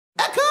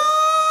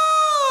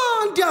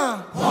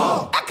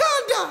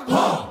Ekhanda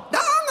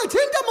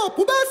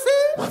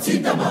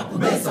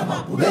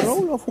The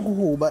role of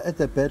Ukuhuba at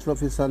the Battle of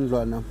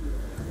Isandlwana.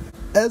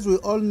 As we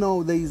all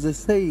know, there is a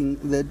saying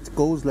that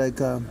goes like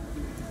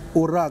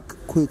Urak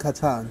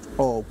Kwikatant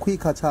or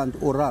Kwikatant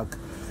Urak.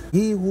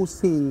 He who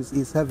sings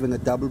is having a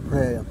double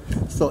prayer.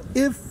 So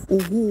if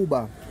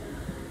Ukuhuba,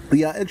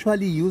 we are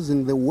actually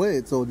using the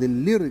words or the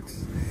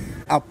lyrics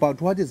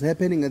about what is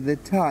happening at the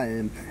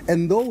time,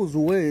 and those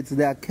words,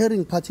 they are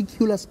carrying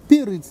particular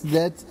spirits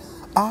that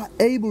are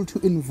able to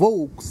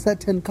invoke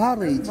certain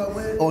courage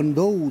on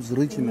those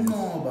regiments.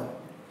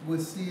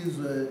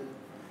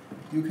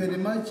 You can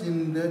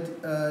imagine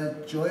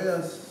that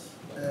joyous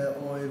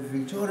or a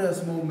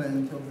victorious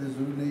moment of the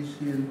Zulu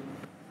nation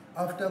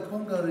after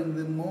conquering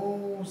the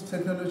most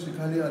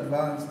technologically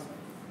advanced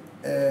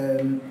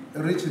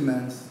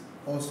regiments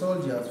or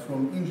soldiers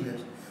from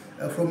England.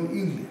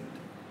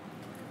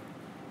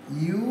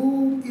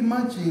 You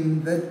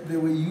imagine that they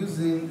were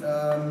using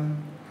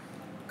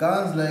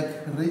guns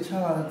like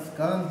Richards,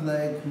 guns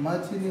like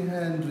Martini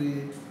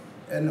Henry,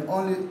 and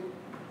only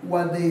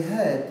what they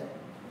had,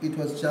 it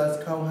was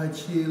just cowhide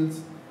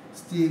shields,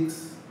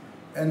 sticks,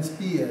 and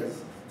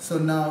spears. So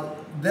now,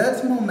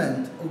 that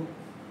moment,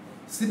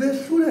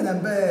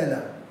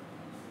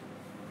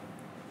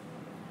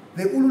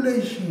 the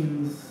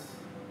ululations,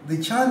 the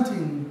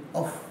chanting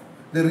of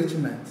the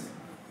regiments.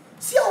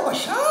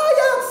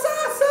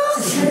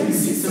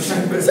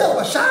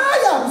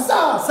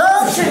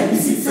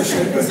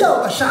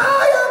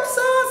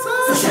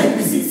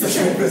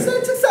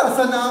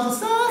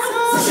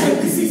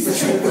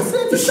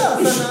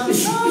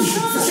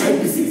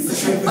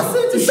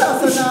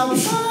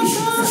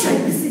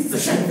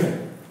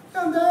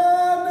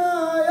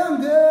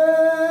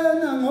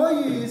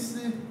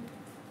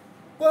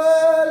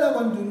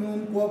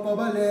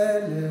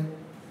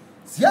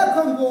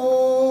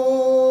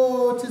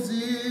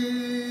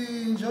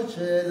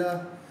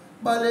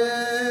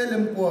 Balele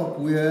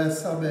mkwaku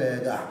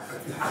yesabeka.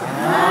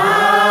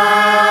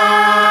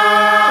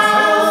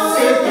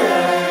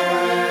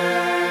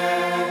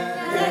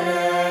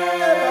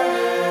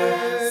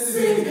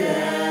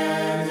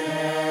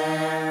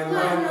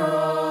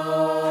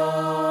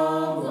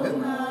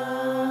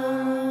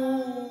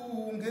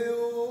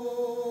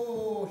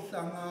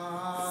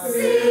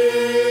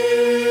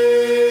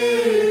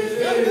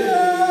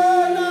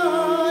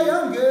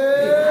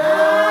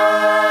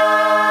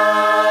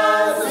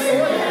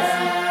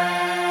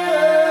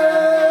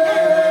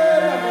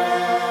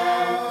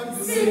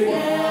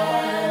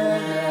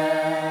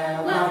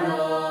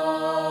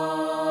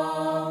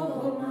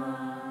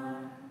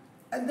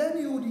 And then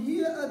you would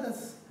hear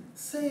others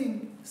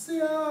saying,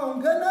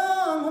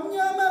 Siyawungena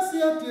ngomnyama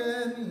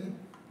siyadeni,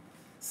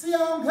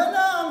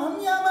 Siyawungena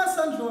ngomnyama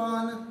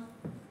Sandlwana,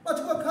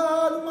 bathi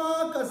kwakhala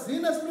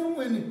umagazini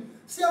esilungwini,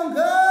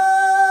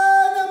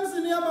 Siyawungena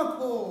emzini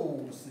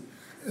yamakhosi.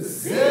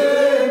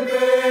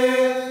 Zembe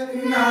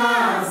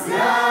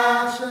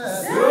naziyashe,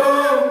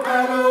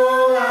 zomqalo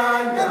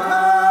wanda,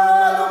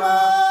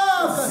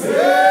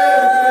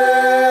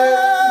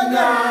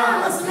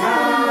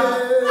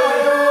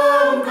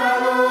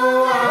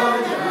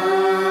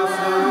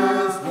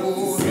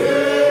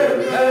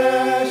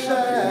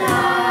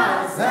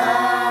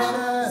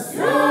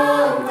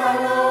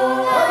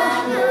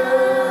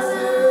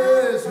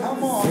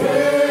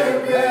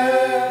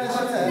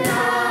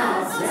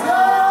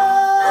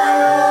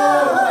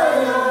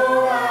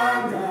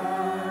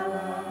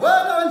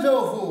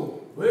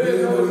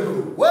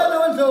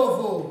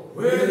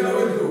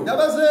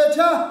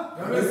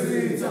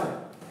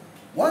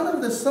 one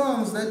of the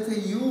songs that they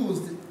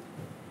used,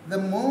 the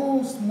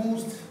most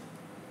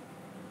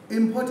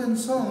important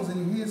songs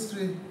in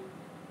history,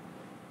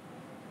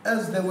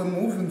 as they were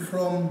moving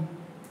from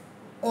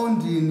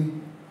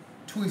Ondini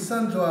to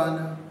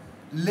Isandlwana,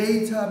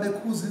 later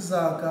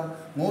Bekuzizaka,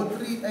 more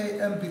 3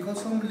 a.m.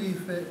 because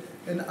Omlife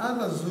and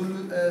other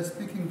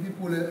Zulu-speaking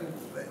people,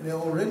 they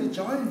already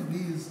joined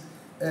these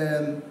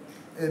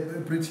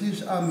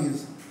British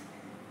armies.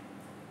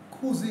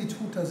 And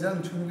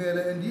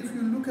if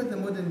you look at the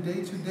modern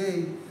day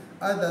today,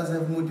 others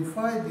have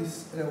modified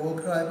this war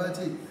cry, but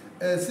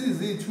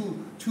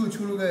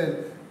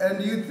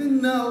and you think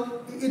now,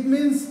 it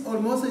means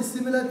almost a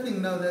similar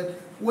thing now that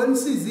when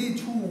so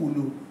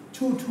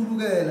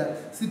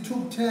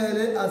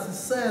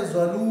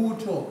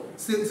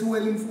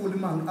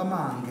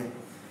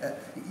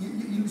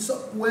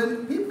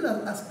when people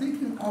are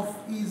speaking of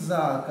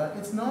Izaka,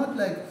 it's not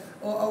like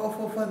our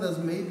forefathers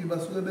maybe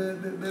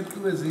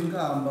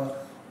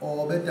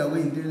or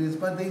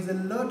but there is a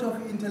lot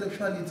of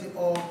intellectuality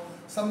or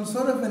some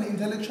sort of an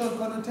intellectual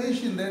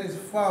connotation that is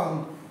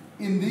found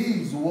in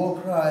these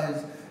war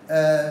cries,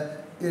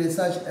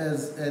 such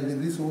as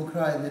this war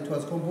cry that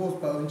was composed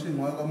by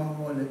Unchingwaga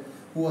Mahole,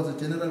 who was a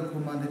general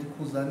commander at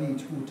Kuzani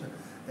Tuta,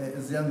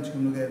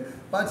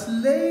 but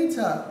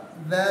later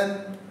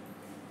then,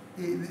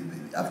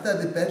 after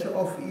the Battle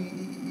of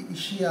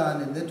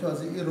Ishiane, that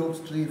was Europe's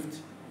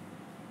drift,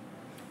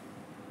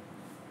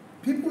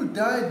 people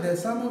died there.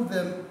 Some of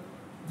them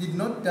did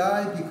not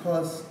die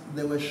because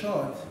they were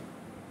shot,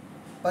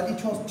 but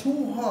it was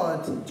too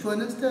hard to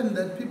understand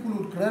that people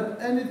would grab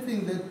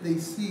anything that they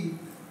see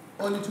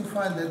only to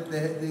find that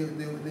they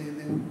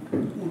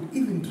would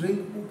even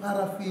drink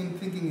paraffin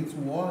thinking it's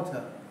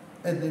water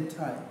at that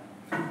time.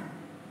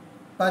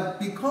 But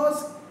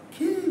because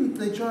King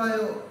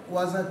Cetshwayo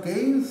was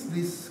against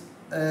this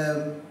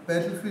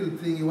battlefield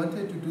thing, he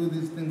wanted to do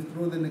these things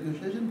through the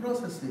negotiation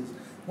processes.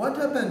 What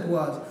happened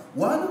was,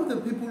 one of the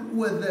people who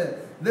were there,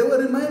 they were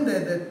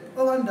reminded that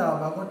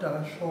Owandaba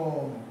kodwa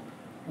kasho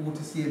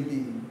ukuthi siye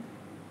empini.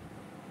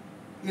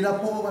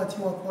 Ilapho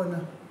bathiwa khona,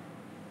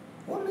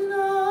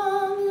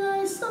 "Wamina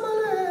ngiyayisaba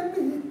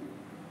lempi,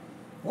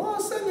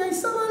 wase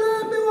ngiyayisaba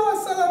lempi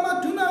wasala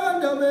maduna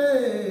kaNdabe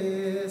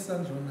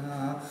esandlona."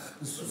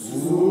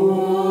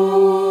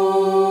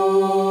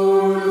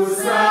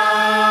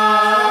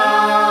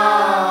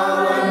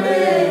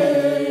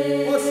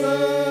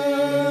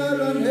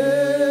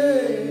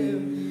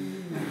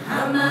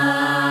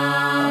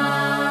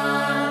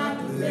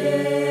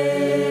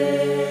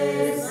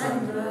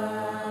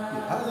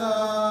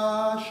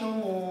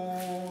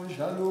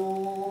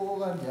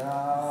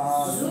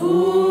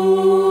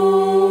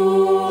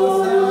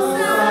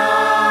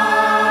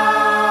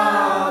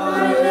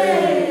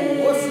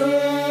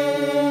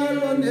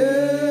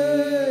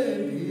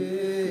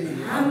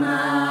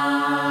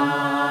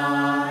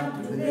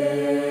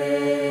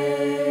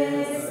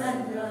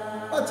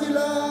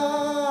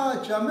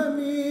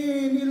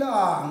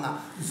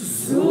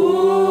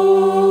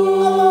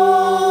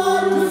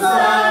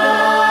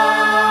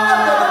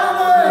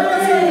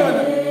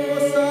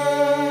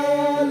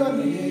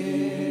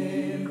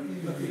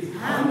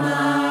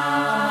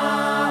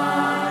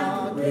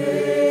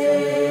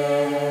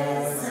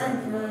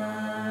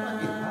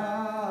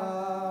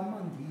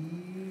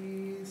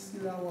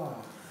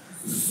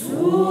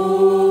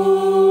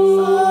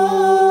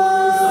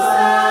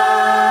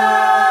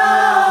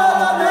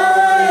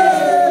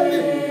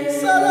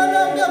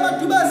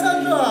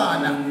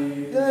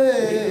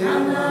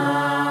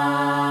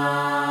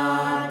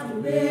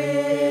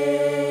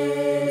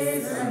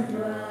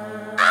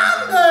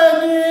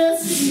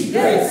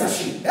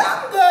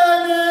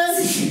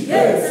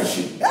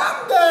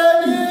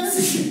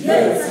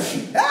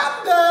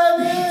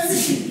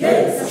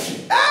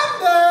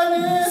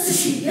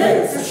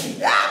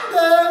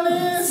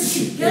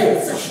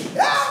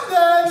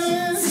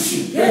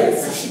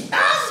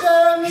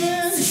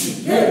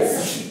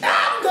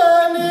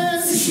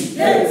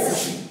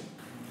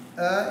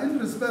 In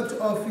respect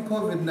of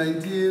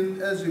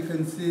COVID-19, as you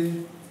can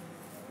see,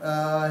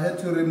 I had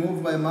to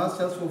remove my mask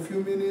just for a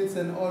few minutes,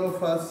 and all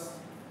of us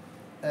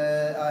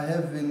are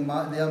having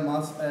their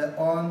masks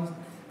on.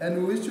 And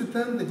we wish to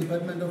thank the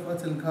Department of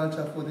Arts and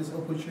Culture for this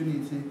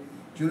opportunity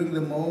during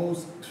the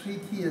most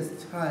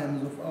trickiest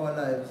times of our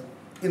lives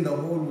in the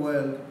whole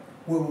world,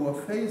 where we were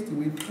faced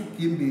with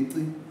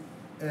uGimbici,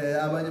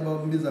 abanye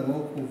bambiza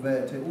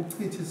ngokhuvethe,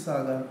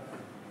 uchithisaka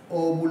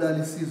obulala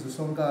isizwe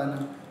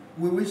sonkana.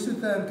 We wish to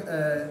thank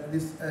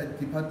this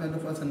Department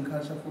of Arts and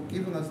Culture for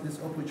giving us this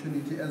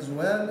opportunity, as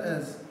well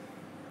as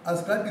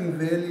ascribing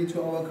value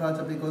to our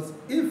culture, because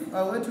if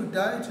I were to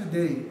die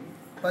today,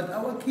 but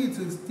our kids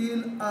will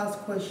still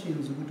ask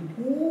questions,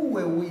 who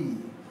were we?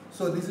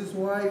 So this is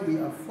why we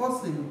are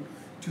forcing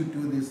to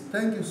do this.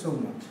 Thank you so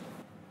much.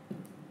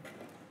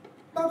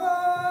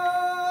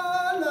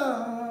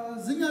 Babala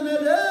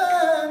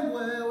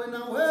zinyanelengwe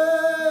wena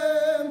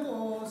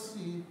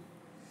wenkosi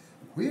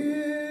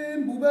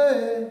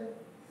kwimbube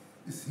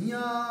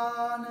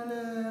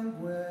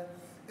zinyanelengwe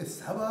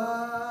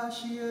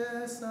esabashiye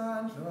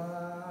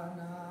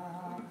sandlwana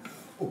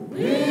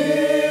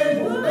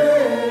kwimbube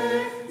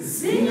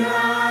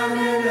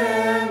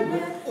zinyanelengwe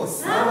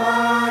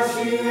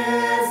osabashiye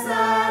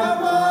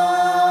sandlwana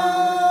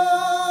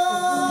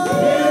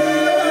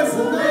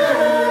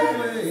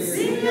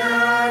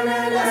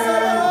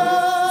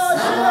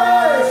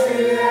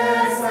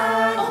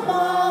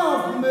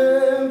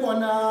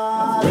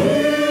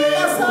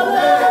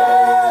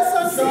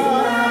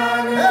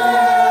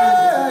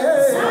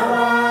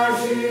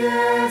Sabashiye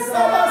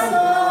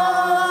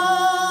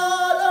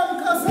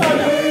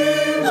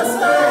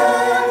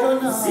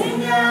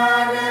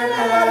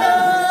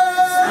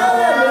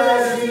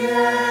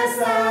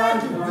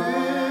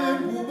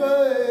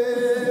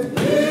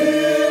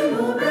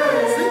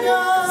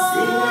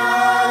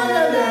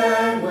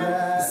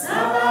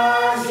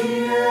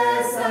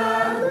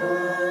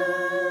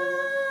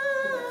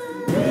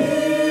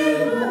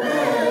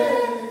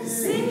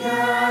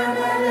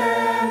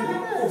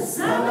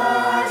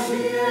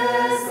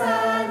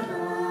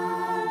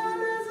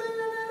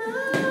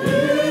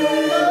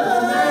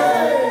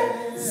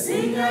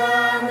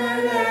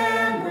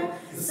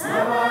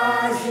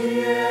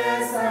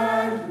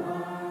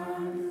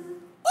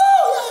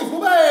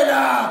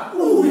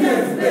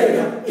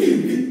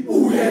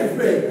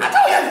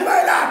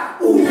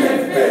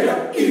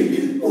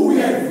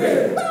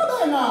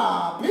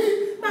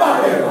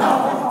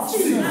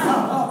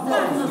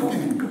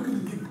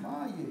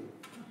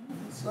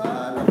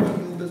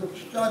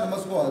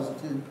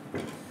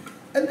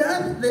And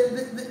then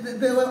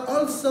there were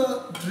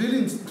also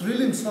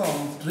drilling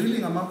songs,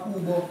 drilling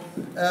amahubo,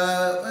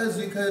 as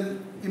you can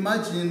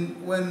imagine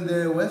when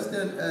the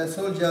Western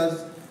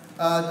soldiers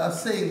are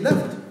saying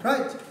left,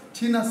 right,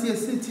 Tina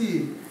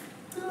City,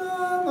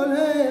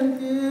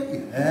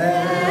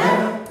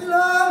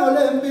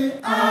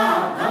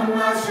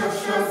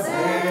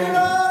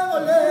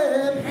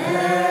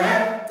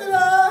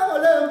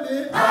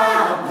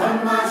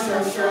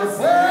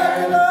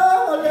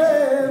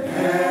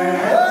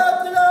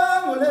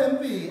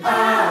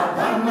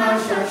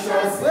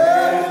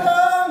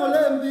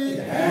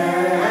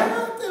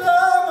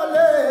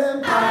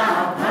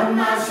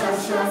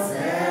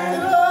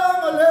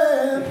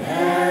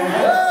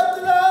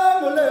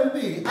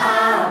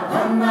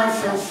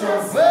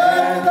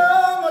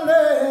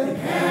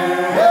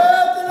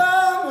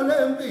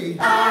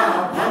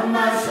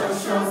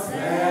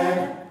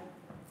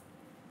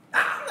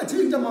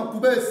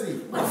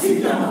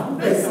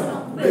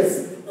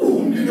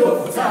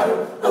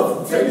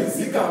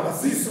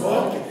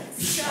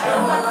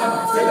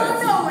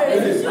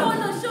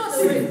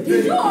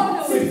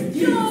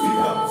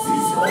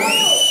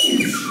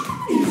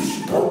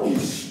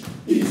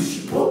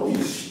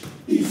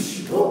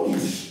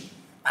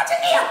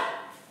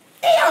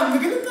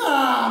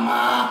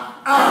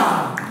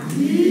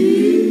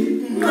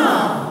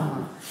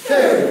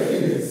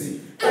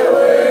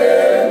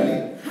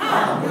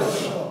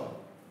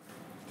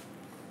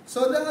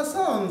 So there are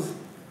songs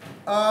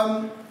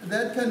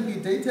that can be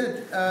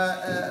dated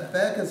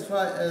back as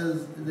far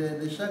as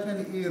the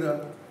Shaka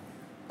era,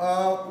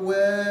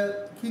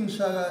 where King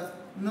Shaka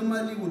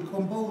normally would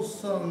compose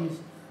songs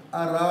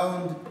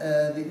around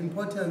the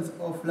importance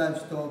of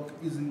livestock,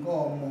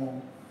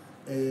 izinkomo,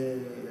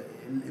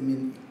 I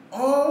mean,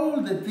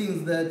 all the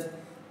things that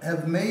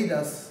have made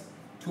us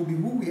to be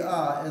who we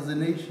are as a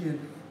nation.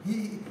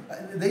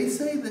 They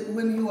say that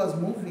when he was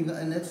moving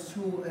next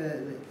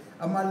to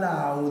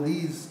Amalao,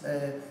 these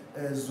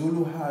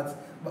Zulu hearts,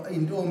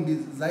 intombi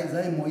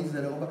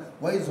zayimoyizela ngoba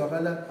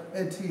wayizwakala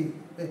ethi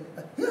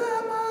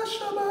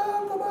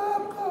yamashoba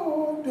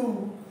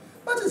ngobamkhonto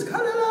bathi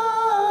zikhalela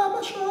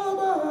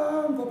amashoba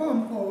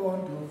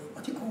ngobamkhonto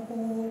bathi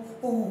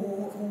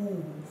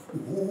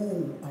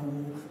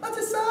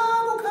bathi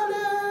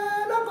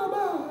sakukhalela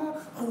ngoba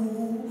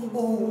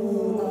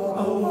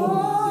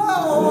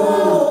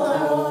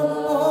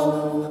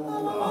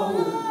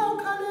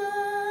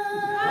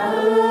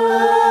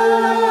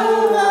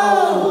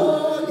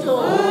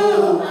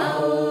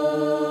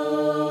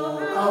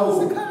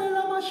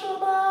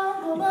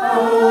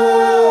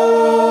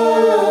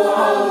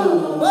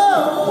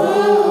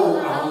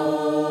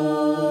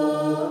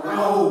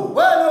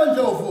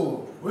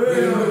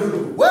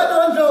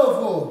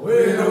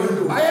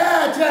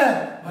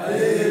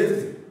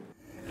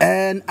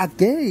And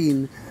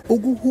again,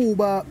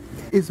 ukuhuba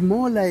is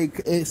more like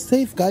a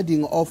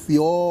safeguarding of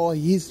your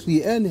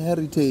history and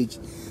heritage.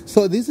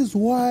 So this is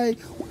why,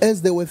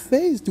 as they were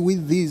faced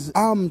with these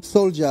armed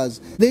soldiers,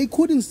 they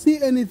couldn't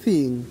see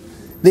anything.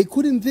 They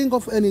couldn't think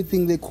of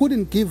anything. They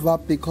couldn't give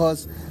up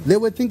because they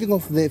were thinking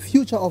of the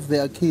future of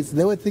their kids.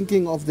 They were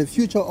thinking of the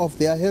future of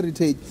their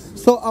heritage.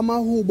 So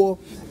amahubo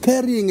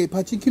carrying a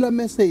particular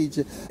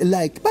message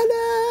like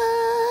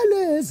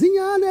balele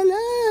zinyane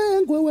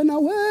lengwe wena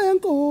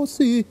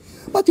wenkosi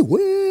bathi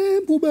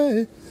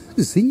wempube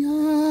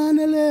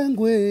zinyane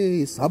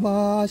lengwe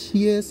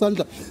sabashiye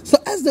sandla. So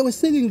as they were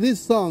singing these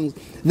songs,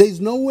 there is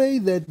no way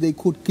that they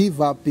could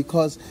give up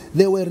because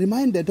they were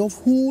reminded of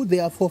who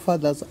their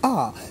forefathers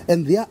are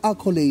and their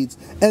accolades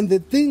and the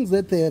things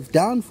that they have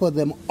done for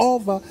them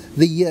over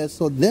the years.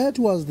 So that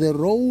was the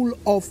role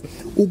of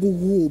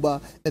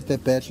Ukuhuba at the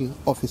Battle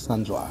of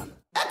Isandlwana.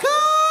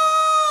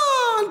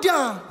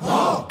 Akanda!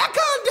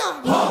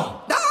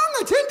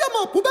 Danga thinta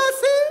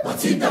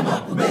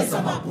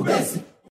mabhubesi!